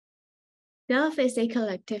Delph is a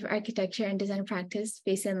collective architecture and design practice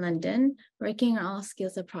based in London, working on all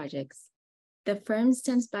skills of projects. The firm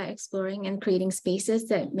stands by exploring and creating spaces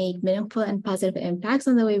that make meaningful and positive impacts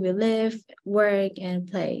on the way we live, work,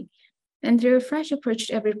 and play. And through a fresh approach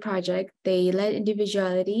to every project, they let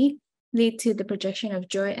individuality lead to the projection of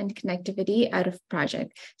joy and connectivity out of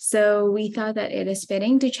project. So we thought that it is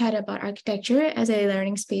fitting to chat about architecture as a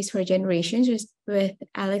learning space for generations with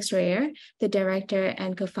Alex Rayer, the director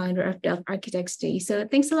and co-founder of Delph Architects Day. So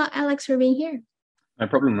thanks a lot, Alex, for being here. No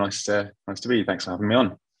problem. Nice to be here. Thanks for having me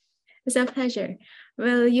on. It's a pleasure.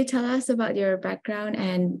 Will you tell us about your background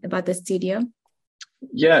and about the studio?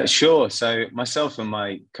 Yeah, sure. So myself and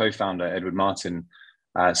my co-founder, Edward Martin,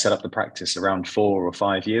 set up the practice around 4 or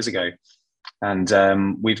 5 years ago.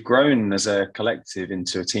 And we've grown as a collective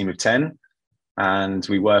into a team of 10. And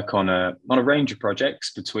we work on a range of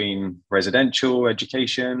projects between residential,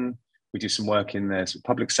 education. We do some work in the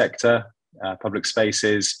public sector, public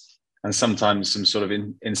spaces, and sometimes some sort of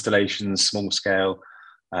installations, small scale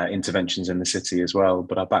interventions in the city as well.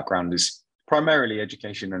 But our background is primarily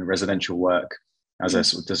education and residential work as a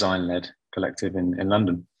sort of design-led collective in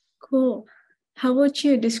London. Cool. How would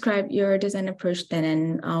you describe your design approach then,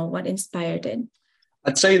 and what inspired it?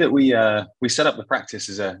 I'd say that we set up the practice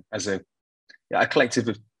as a collective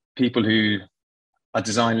of people who are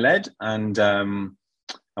design-led and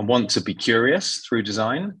want to be curious through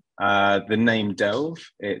design. The name Delve,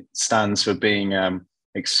 it stands for being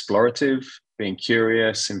explorative, being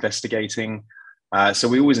curious, investigating. So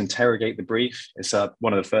we always interrogate the brief. It's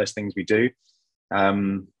one of the first things we do.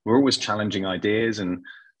 We're always challenging ideas, and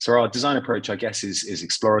so our design approach, I guess, is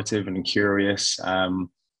explorative and curious, and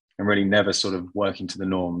really never sort of working to the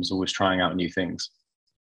norms, always trying out new things.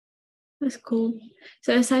 That's cool.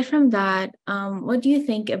 So aside from that, what do you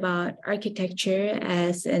think about architecture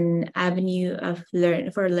as an avenue of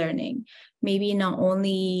learning? Maybe not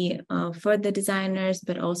only for the designers,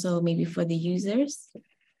 but also maybe for the users?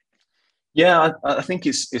 Yeah, I think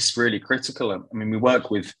it's really critical. I mean,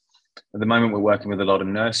 at the moment, we're working with a lot of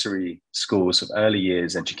nursery schools of early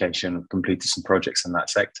years education, completed some projects in that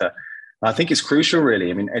sector. I think it's crucial, really.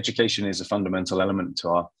 I mean, education is a fundamental element to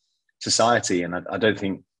our society. And I don't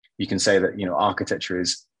think you can say that, architecture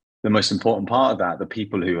is the most important part of that. The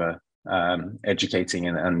people who are educating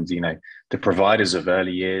and the providers of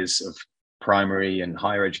early years of primary and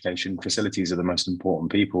higher education facilities are the most important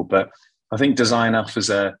people. But I think design offers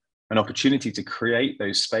an opportunity to create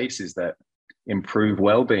those spaces that improve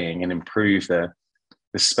well-being and improve the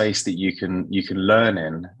space that you can learn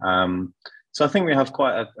in. So I think we have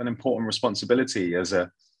quite an important responsibility as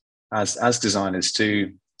designers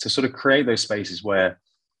to sort of create those spaces where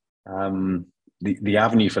the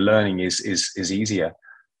avenue for learning is easier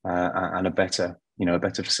and a better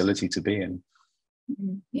facility to be in.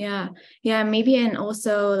 Yeah, maybe, and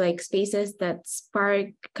also like spaces that spark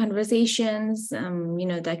conversations,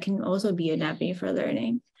 that can also be an avenue for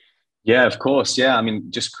learning. Yeah, of course. Yeah, I mean,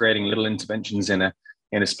 just creating little interventions in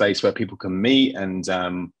a space where people can meet and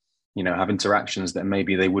have interactions that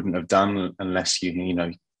maybe they wouldn't have done unless you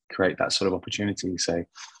create that sort of opportunity. So,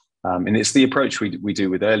 and it's the approach we do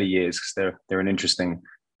with early years, because they're an interesting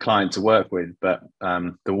client to work with. But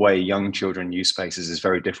the way young children use spaces is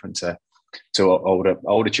very different to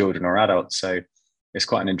older children or adults. So it's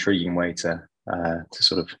quite an intriguing way to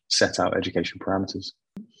sort of set out education parameters.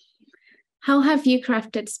 How have you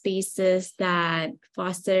crafted spaces that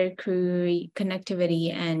foster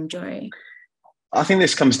connectivity and joy? I think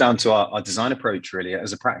this comes down to our design approach, really,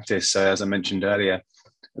 as a practice. So as I mentioned earlier,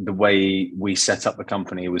 the way we set up the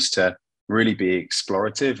company was to really be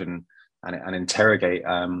explorative and interrogate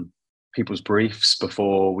people's briefs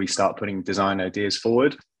before we start putting design ideas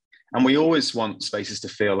forward. And we always want spaces to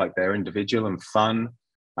feel like they're individual and fun.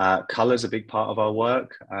 Color's a big part of our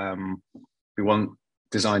work. We want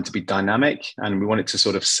design to be dynamic, and we want it to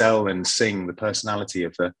sort of sell and sing the personality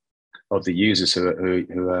of the users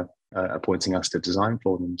who are appointing us to design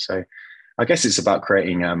for them. So I guess it's about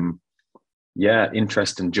creating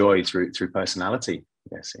interest and joy through personality,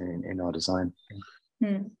 I guess, in our design.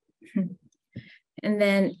 Mm-hmm. And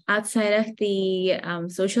then outside of the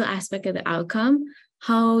social aspect of the outcome,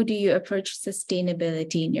 how do you approach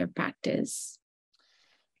sustainability in your practice?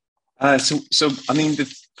 So I mean,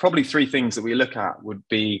 probably 3 things that we look at would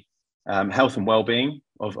be health and well-being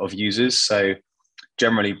of users. So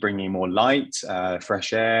generally bringing more light,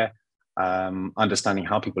 fresh air, understanding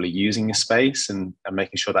how people are using the space and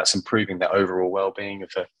making sure that's improving the overall well-being of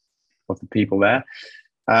the people there.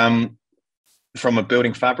 From a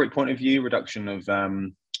building fabric point of view, reduction of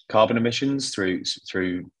carbon emissions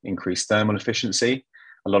through increased thermal efficiency.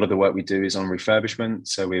 a lot of the work we do is on refurbishment.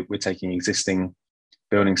 So we're taking existing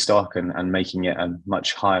building stock and making it a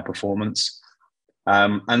much higher performance.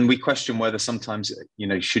 And we question whether sometimes,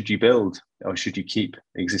 should you build or should you keep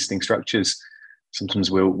existing structures?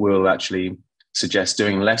 Sometimes we'll actually suggest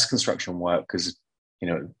doing less construction work because,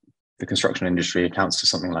 the construction industry accounts for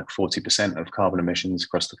something like 40% of carbon emissions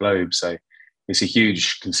across the globe. So it's a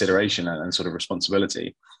huge consideration and sort of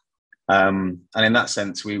responsibility. And in that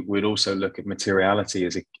sense, we would also look at materiality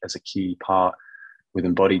as a key part with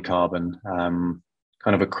embodied carbon, kind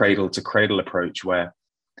of a cradle to cradle approach where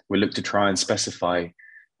we look to try and specify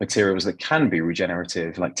materials that can be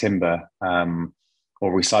regenerative, like timber, or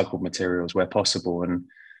recycled materials where possible. And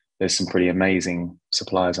there's some pretty amazing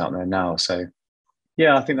suppliers out there now. So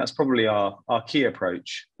yeah, I think that's probably our key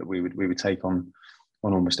approach that we would take on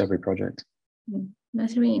almost every project.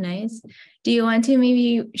 That's really nice. Do you want to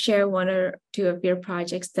maybe share one or two of your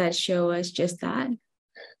projects that show us just that?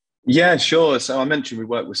 Yeah, sure. So I mentioned we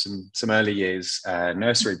work with some early years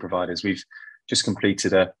nursery providers. We've just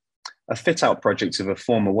completed a fit out project of a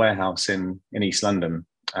former warehouse in East London.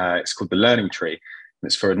 It's called the Learning Tree.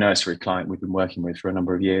 It's for a nursery client we've been working with for a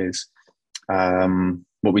number of years.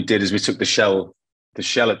 What we did is we took the shell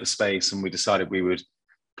of the space, and we decided we would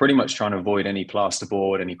pretty much try and avoid any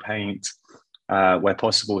plasterboard, any paint where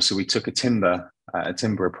possible. So we took a timber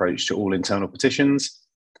approach to all internal partitions.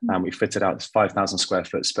 And we fitted out this 5,000 square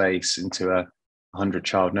foot space into a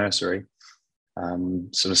 100-child nursery,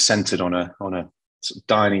 sort of centered on a sort of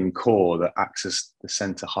dining core that acts as the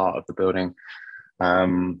center heart of the building.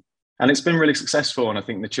 And it's been really successful. And I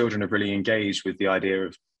think the children have really engaged with the idea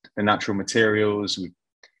of the natural materials.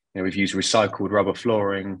 We've used recycled rubber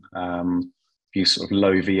flooring, used sort of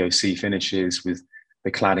low VOC finishes with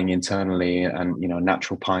the cladding internally, and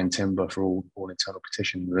natural pine timber for all internal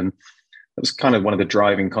partitions. And that was kind of one of the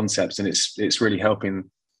driving concepts, and it's really helping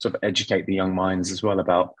sort of educate the young minds as well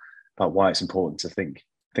about why it's important to think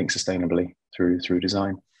sustainably through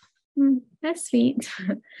design. That's sweet.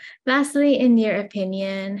 Lastly, in your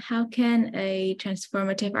opinion, how can a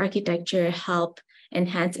transformative architecture help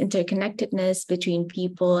enhance interconnectedness between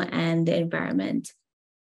people and the environment?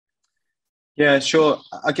 Yeah, sure.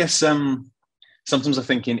 I guess sometimes I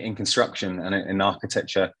think in construction and in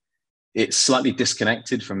architecture, it's slightly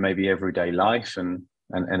disconnected from maybe everyday life and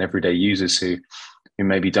everyday users who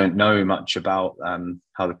maybe don't know much about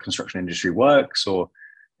how the construction industry works, or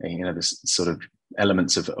the sort of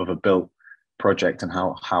elements of a built project and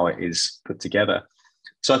how it is put together.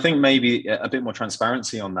 So I think maybe a bit more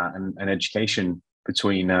transparency on that and education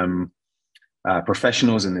between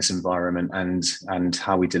professionals in this environment and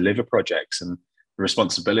how we deliver projects, and the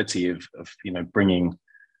responsibility of bringing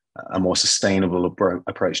a more sustainable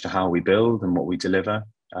approach to how we build and what we deliver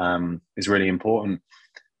is really important.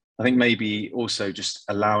 I think maybe also just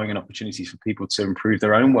allowing an opportunity for people to improve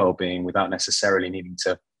their own well-being without necessarily needing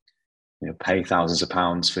to pay thousands of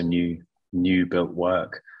pounds for new built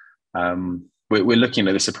work. We're looking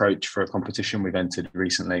at this approach for a competition we've entered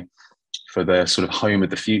recently for the sort of home of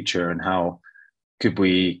the future, and how could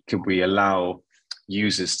we allow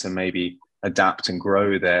users to maybe adapt and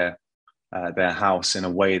grow their house in a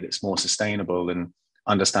way that's more sustainable, and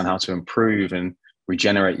understand how to improve and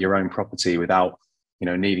regenerate your own property without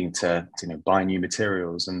needing to buy new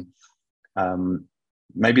materials. And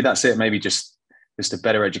maybe that's it. Maybe just a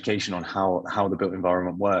better education on how the built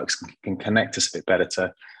environment works can connect us a bit better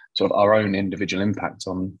to sort of our own individual impact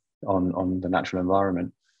on the natural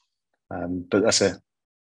environment. But that's a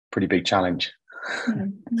pretty big challenge.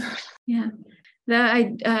 Yeah.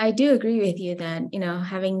 I do agree with you that,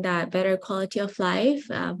 having that better quality of life,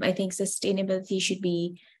 I think sustainability should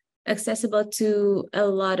be accessible to a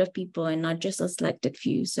lot of people and not just a selected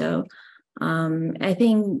few. So I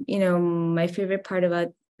think, my favorite part about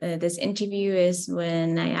this interview is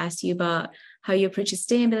when I asked you about how you approach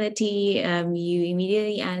sustainability. You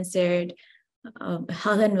immediately answered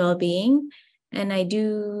health and well-being. And I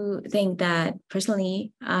do think that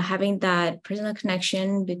personally, having that personal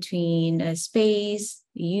connection between space,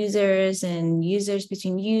 users, and users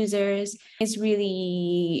between users is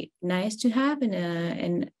really nice to have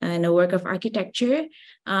in a work of architecture,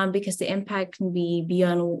 because the impact can be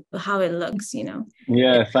beyond how it looks,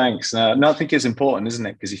 Yeah, thanks. No, I think it's important, isn't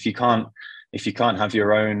it? Because if you can't have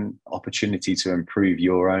your own opportunity to improve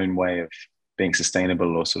your own way of being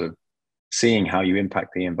sustainable, or sort of seeing how you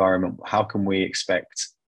impact the environment, how can we expect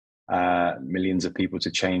millions of people to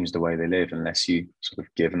change the way they live unless you sort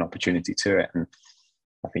of give an opportunity to it? And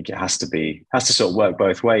I think it has to sort of work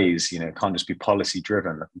both ways. It can't just be policy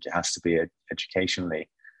driven. I think it has to be educationally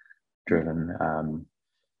driven,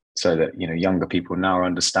 so that younger people now are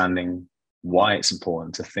understanding why it's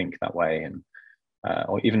important to think that way, and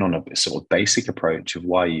or even on a sort of basic approach of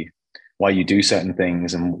why you do certain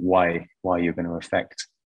things and why you're going to affect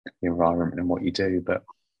the environment and what you do. But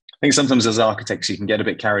I think sometimes as architects, you can get a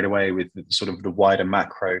bit carried away with sort of the wider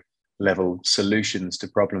macro level solutions to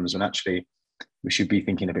problems, when actually we should be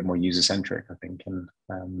thinking a bit more user-centric, I think, and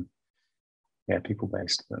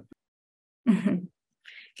people-based. But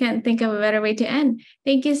can't think of a better way to end.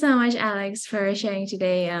 Thank you so much, Alex, for sharing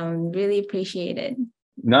today. Really appreciate it.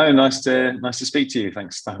 No, nice to speak to you.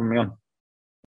 Thanks for having me on.